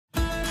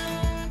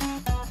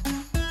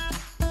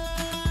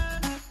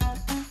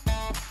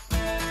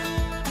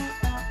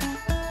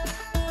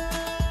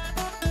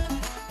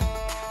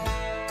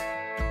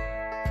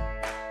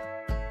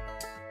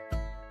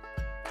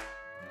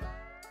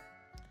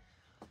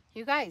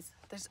You guys,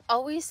 there's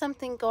always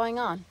something going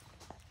on.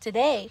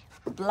 Today,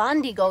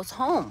 Blondie goes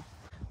home.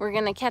 We're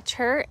gonna catch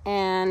her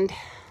and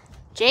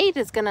Jade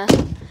is gonna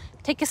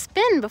take a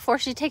spin before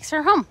she takes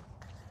her home.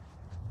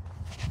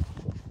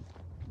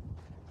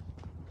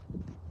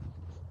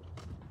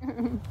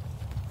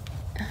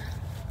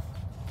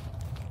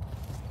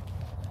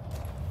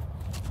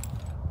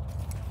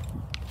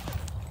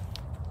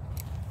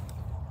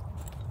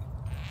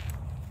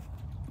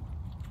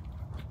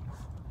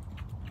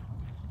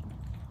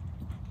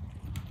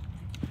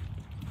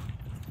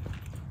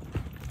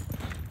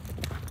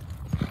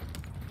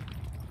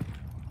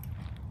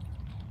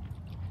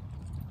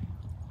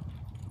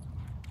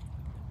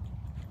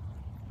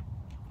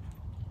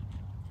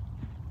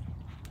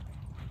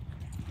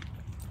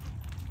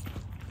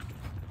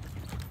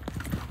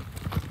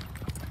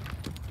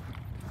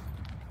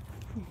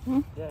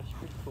 Yeah, she's a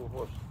pretty cool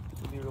horse.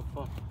 It'll be real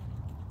fun.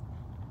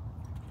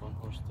 Fun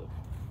horse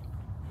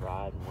to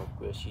ride and work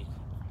with.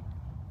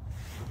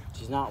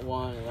 She's not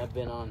one, and I've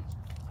been on.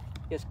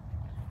 Yes,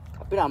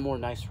 I've been on more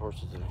nice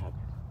horses than I have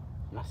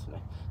not so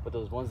nice. But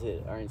those ones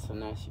that aren't so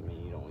nice,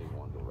 you don't even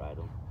want to go ride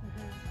them.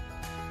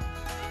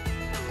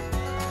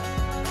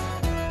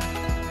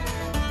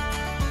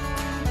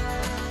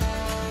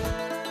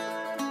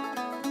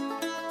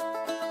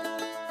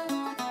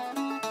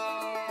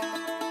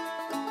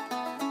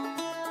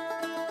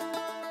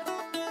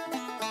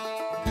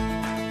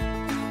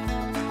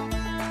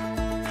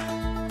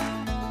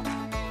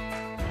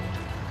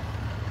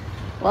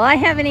 Well, I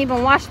haven't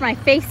even washed my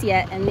face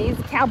yet, and these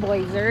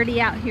cowboys are already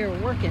out here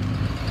working.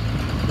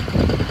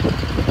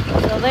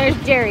 So there's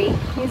Jerry.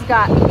 He's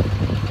got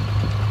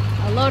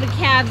a load of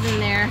calves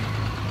in there.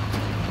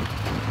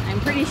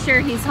 I'm pretty sure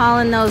he's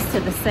hauling those to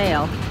the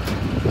sale.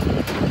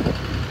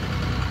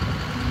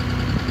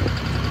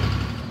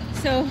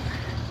 So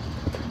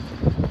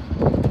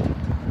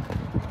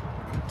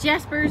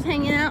Jasper's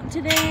hanging out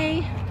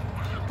today.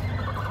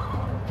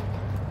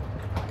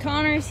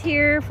 Connor's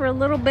here for a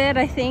little bit,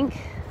 I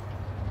think.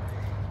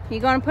 You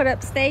gonna put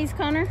up stays,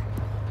 Connor?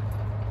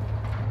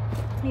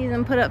 He's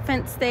gonna put up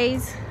fence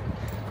stays.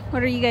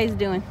 What are you guys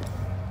doing?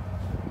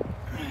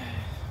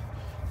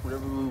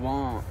 Whatever we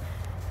want.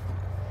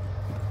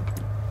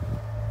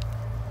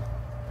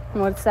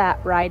 What's that,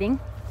 riding?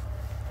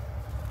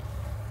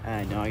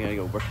 I know, I gotta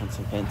go work on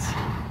some fence.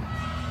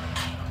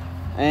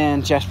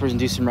 And Jasper's gonna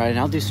do some riding.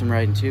 I'll do some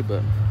riding too,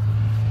 but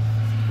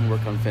I'll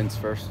work on fence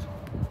first.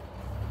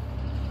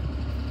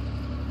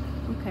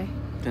 Okay.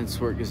 Fence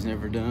work is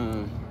never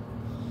done.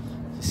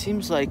 It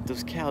seems like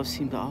those cows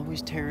seem to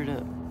always tear it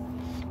up.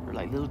 They're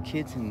like little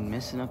kids and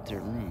messing up their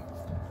room.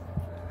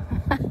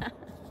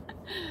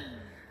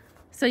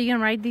 So you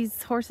gonna ride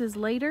these horses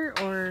later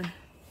or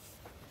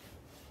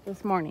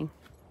this morning?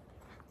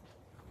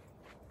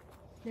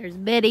 There's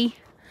Betty.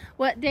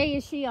 What day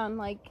is she on?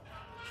 Like,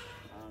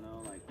 I don't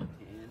know, like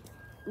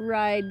 10?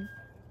 Ride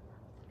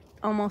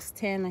almost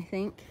 10, I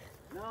think.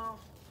 No,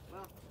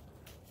 well,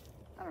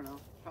 I don't know.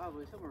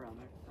 Probably somewhere around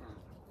there. I don't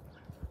know.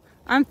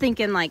 I'm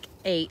thinking like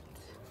 8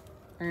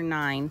 or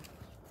 9,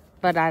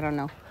 but I don't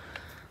know.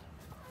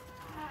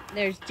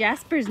 There's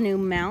Jasper's new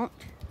mount.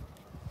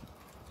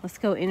 Let's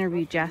go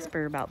interview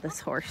Jasper about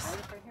this horse.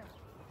 Right here.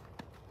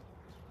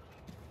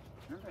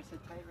 Remember I said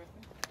tie it right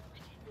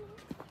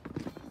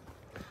here?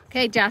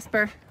 Okay,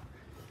 Jasper,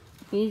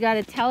 you got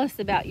to tell us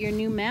about your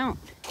new mount.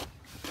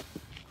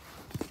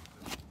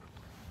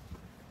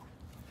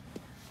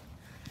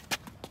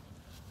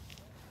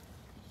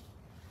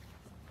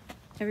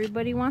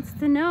 Everybody wants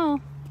to know.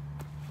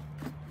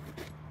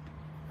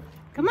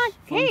 Come on,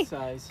 hey,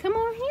 Size. come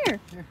over here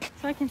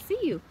so I can see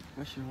you.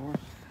 What's your horse?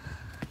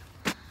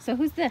 So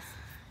who's this?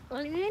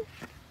 Lightning.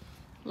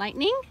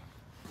 Lightning?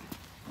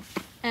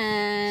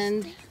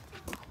 And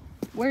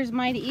where's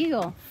Mighty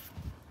Eagle?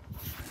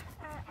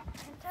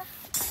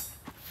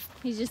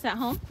 He's just at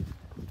home?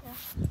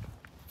 Yeah.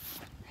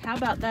 How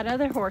about that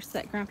other horse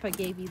that Grandpa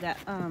gave you, that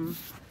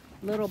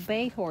little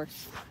bay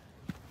horse?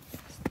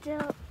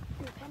 Still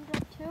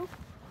independent too.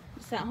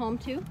 Just at home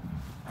too?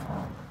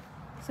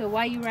 So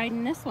why are you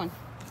riding this one?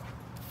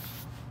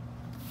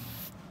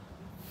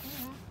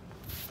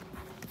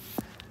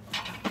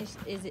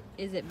 Is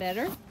it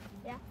better?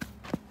 Yeah.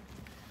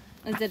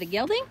 Is it a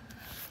gelding?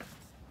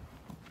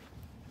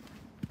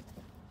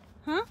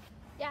 Huh?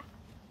 Yeah.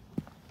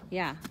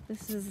 Yeah,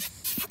 this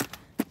is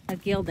a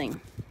gelding.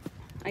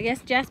 I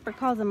guess Jasper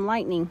calls him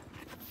Lightning.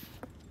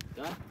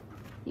 Done?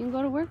 You can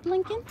go to work,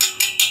 Lincoln?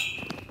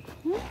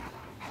 Hmm?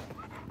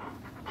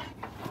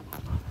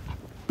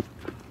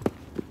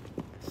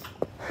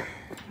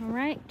 All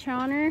right,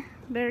 Chowner,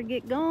 better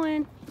get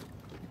going.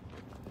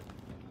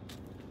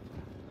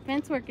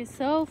 Fence work is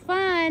so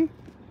fun.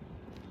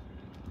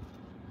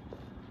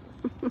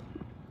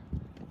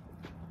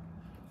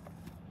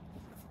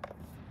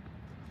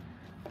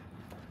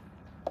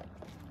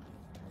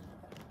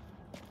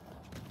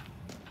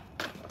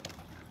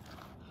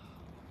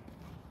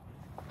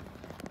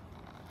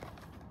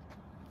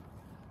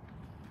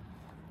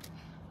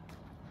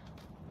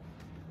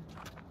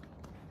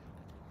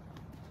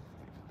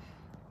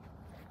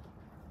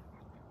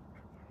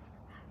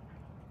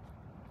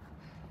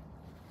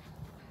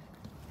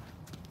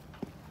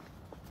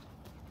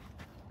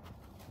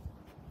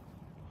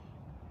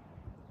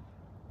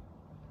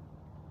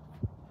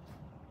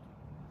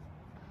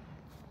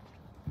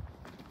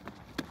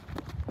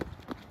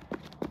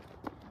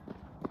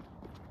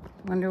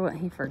 Wonder what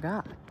he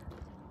forgot.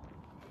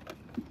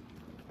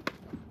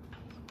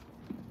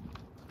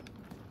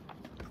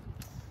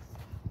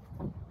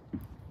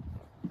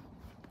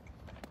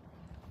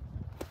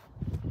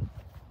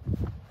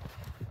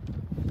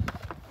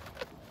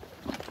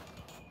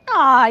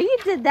 Aw, you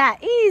did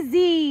that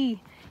easy.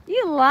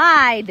 You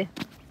lied.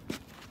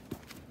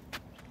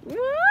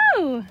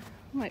 Woo!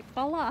 Might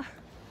fall off.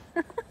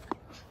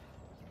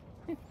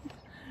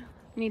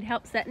 Need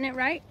help setting it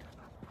right?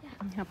 Yeah.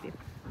 Let me help you.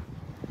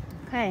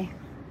 Okay.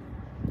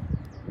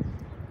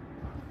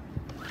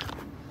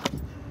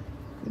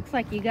 Looks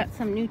like you got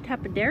some new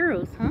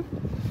tapaderos, huh?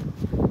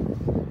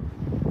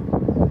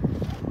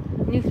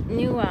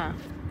 New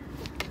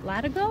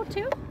Latigo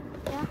too?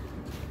 Yeah.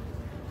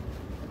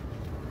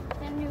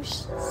 And new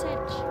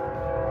cinch.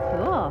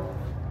 Cool.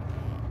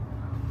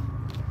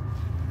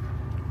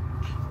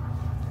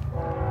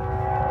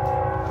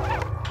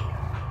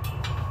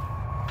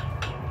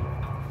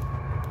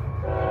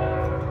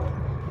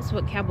 This is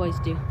what cowboys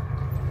do.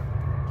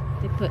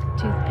 They put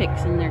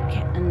toothpicks in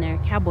their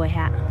cowboy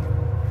hat.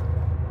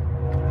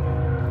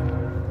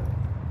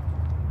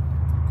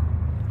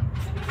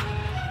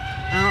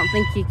 I don't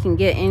think you can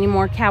get any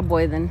more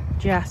cowboy than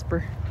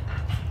Jasper.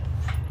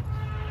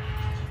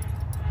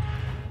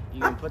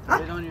 You gonna put the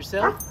lid on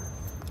yourself?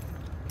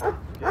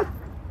 Okay.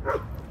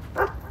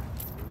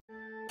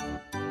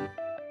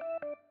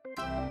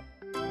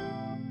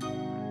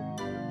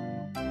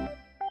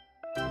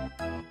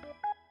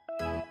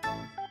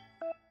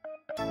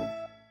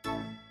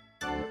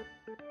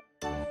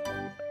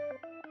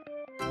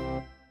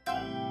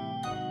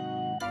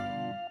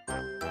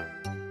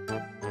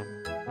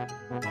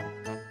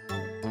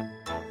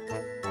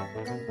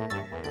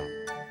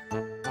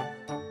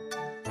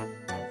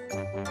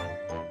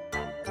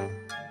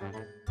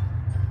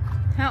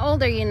 How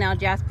old are you now,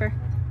 Jasper?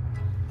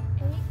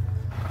 8.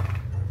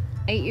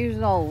 8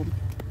 years old.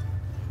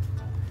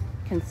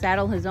 Can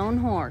saddle his own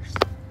horse.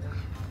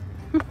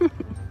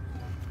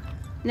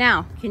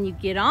 Now, can you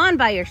get on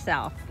by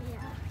yourself?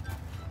 Yeah.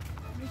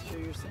 Make sure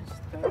your cinch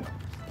is tight.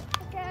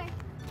 Okay.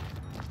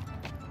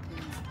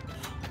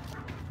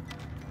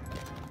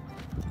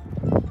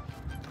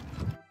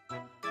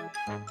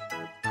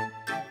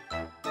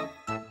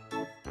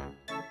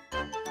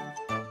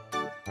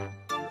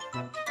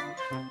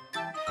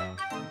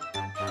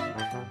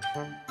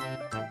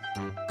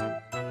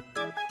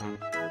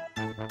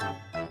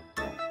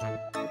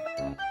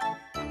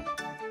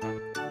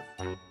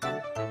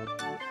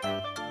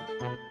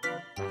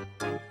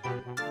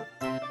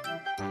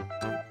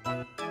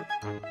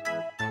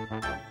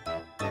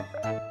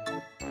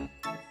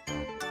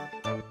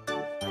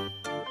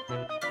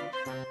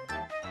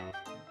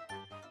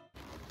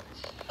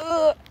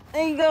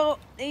 There you go.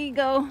 There you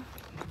go.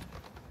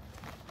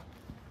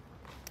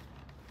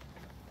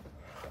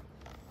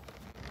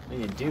 What do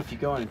you do if you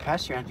go in the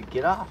pasture and have to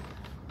get off?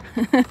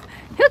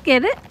 He'll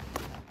get it.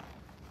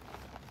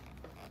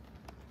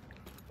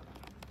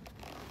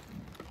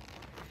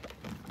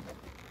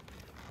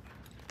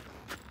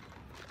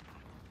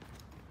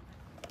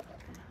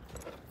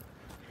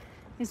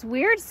 It's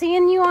weird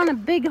seeing you on a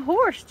big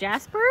horse,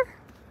 Jasper.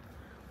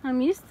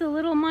 I'm used to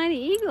little mighty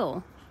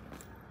eagle.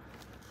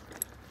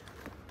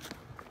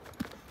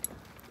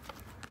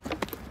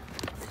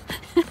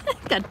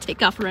 Gotta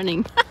take off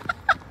running.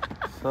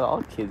 That's what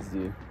all kids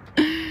do.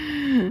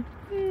 Oh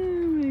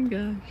my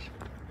gosh.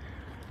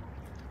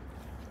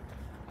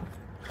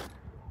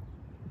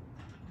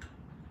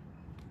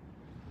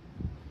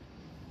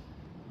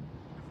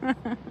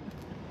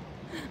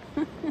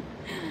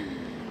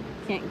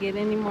 Can't get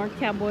any more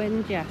cowboy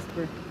than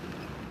Jasper.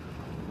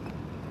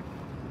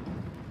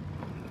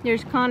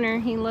 There's Connor.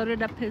 He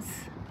loaded up his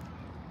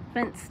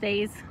fence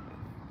stays.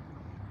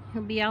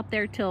 He'll be out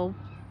there till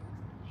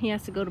he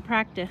has to go to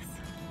practice.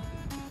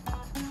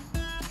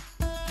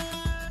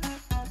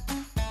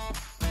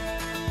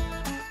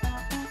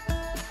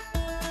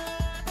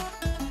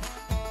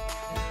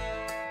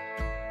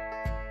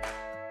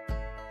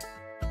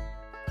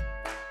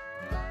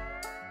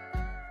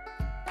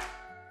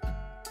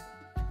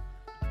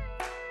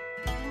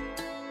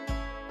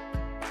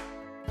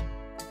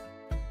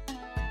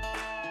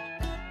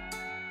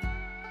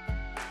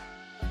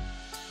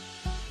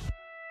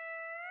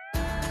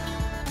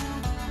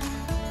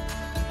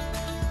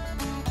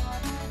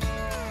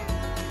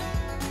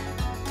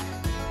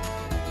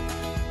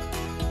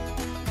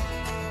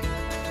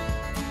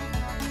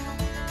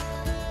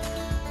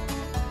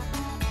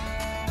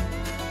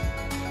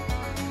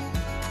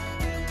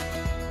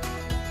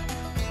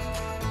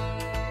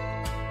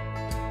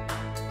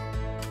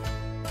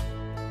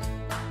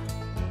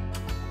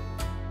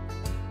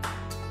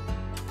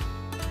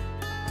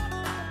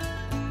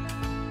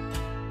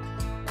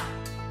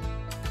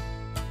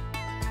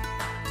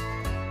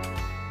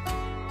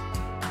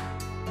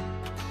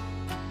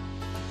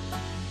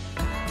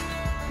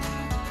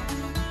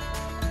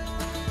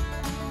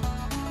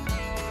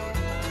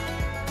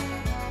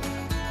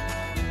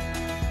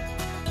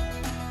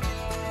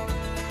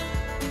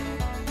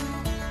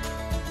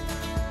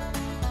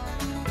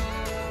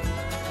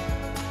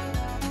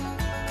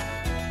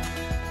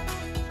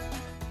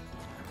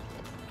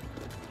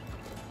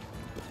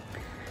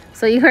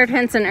 So you heard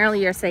Henson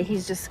earlier say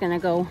he's just gonna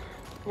go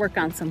work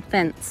on some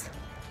fence.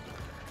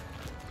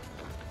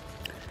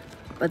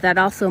 But that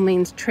also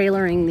means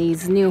trailering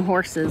these new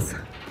horses.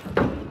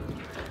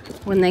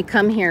 When they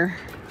come here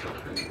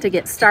to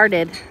get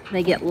started,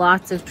 they get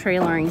lots of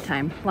trailering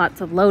time,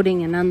 lots of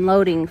loading and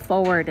unloading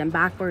forward and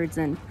backwards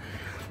and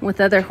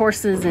with other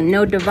horses, and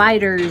no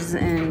dividers,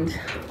 and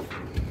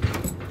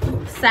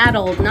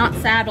saddled, not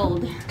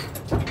saddled.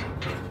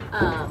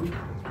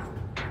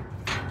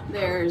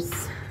 There's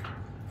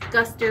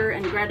Guster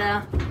and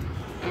Greta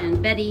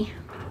and Betty.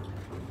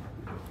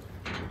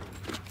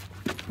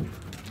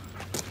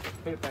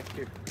 Put it back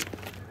here.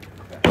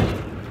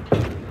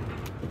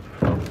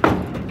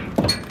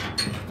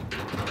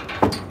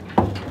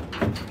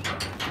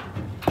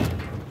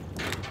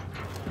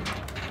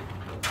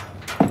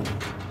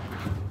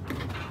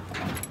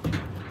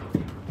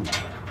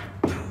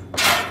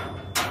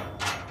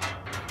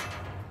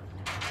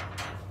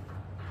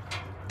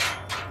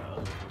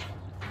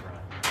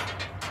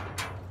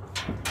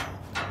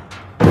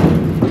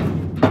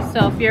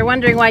 So if you're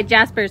wondering why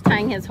Jasper's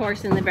tying his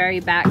horse in the very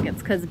back,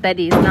 it's because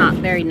Betty's not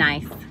very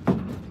nice.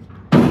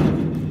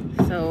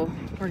 So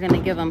we're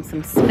gonna give him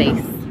some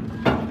space.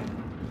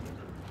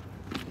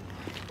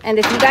 And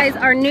if you guys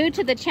are new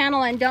to the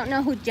channel and don't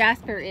know who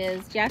Jasper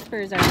is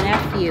our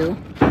nephew.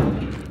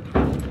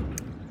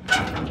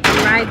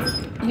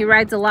 He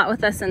rides a lot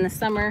with us in the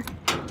summer.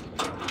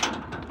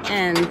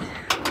 And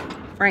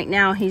right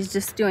now he's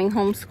just doing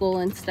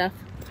homeschool and stuff.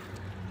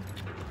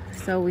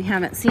 So we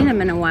haven't seen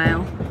him in a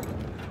while.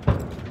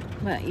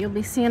 But you'll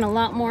be seeing a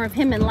lot more of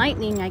him in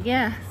Lightning, I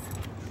guess.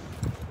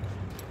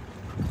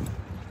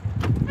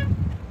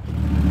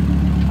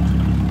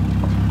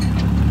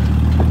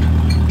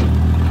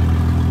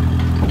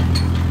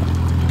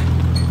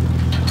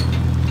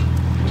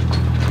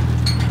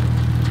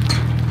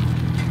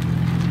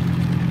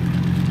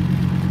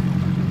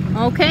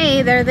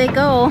 Okay, there they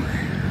go.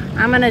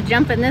 I'm gonna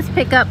jump in this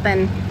pickup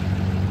and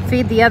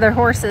feed the other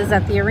horses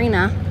at the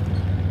arena.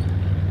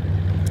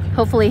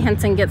 Hopefully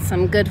Henson gets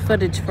some good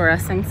footage for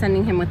us. I'm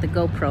sending him with the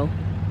GoPro.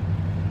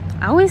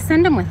 I always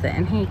send him with it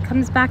and he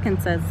comes back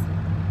and says,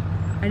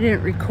 I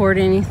didn't record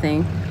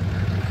anything.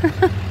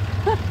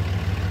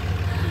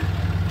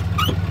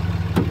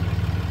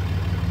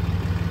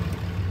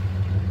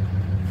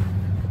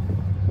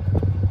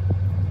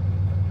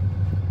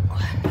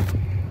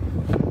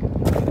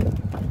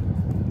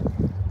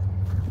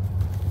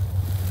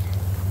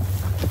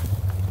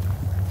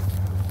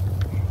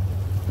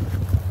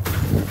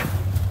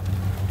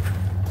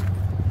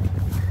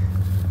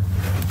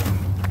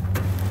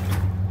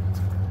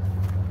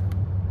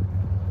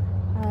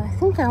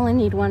 I think I only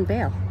need one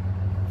bale.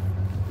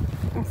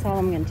 That's all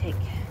I'm gonna take.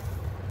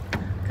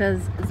 Because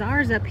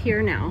Czar's up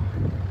here now.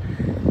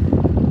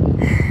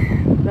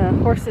 The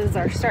horses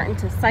are starting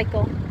to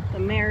cycle. The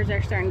mares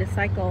are starting to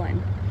cycle,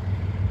 and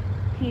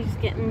he's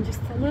getting just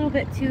a little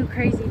bit too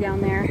crazy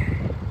down there,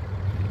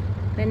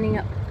 bending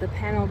up the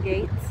panel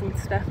gates and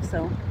stuff,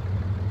 so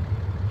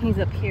he's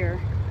up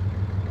here.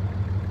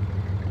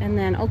 And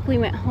then Oakley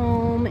went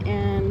home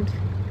and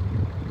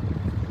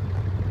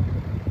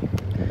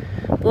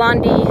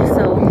Blondie,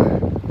 so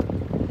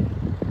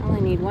I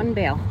only need one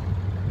bale.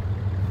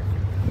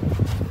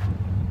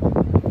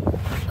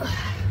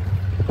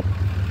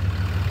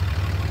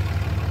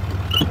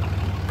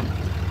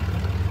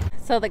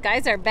 So the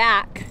guys are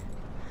back.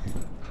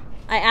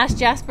 I asked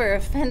Jasper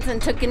if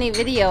Henson took any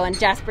video, and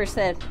Jasper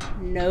said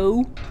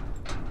no.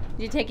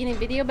 Did you take any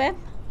video, babe?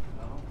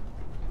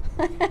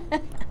 No.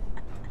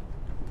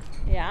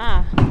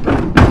 Yeah.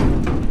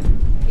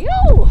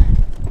 Yo!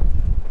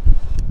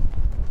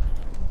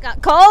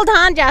 Got cold,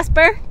 huh,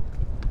 Jasper?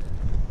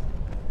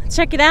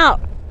 Check it out.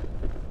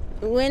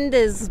 The wind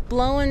is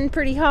blowing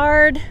pretty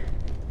hard.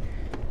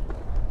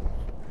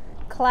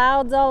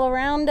 Clouds all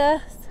around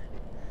us.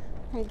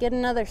 And get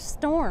another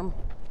storm.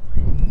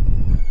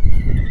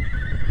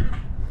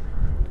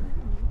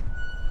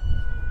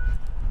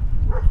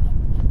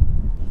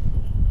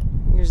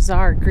 Here's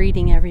Czar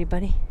greeting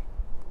everybody.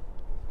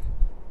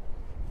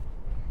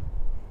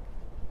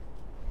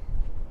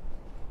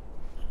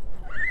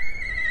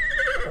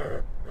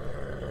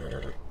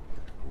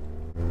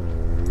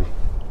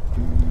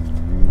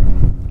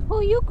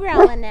 Who you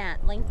growling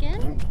at,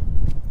 Lincoln?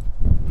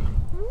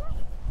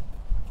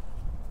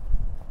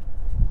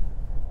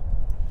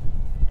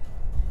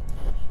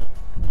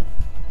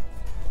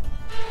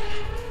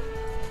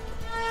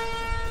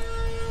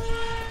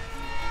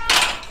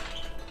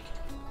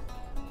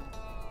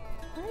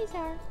 Hi,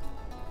 Czar.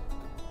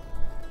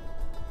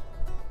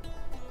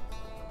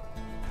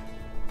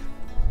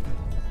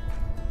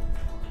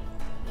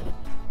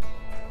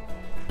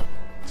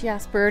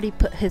 Jasper already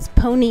put his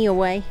pony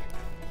away.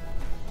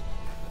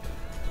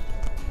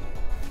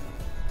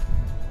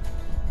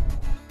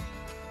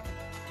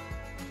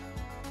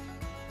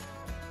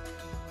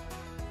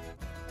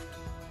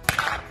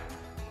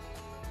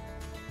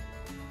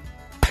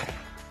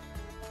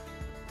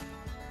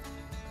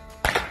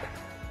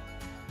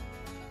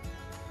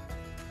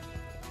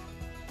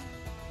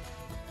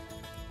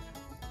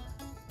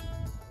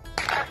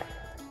 Bye.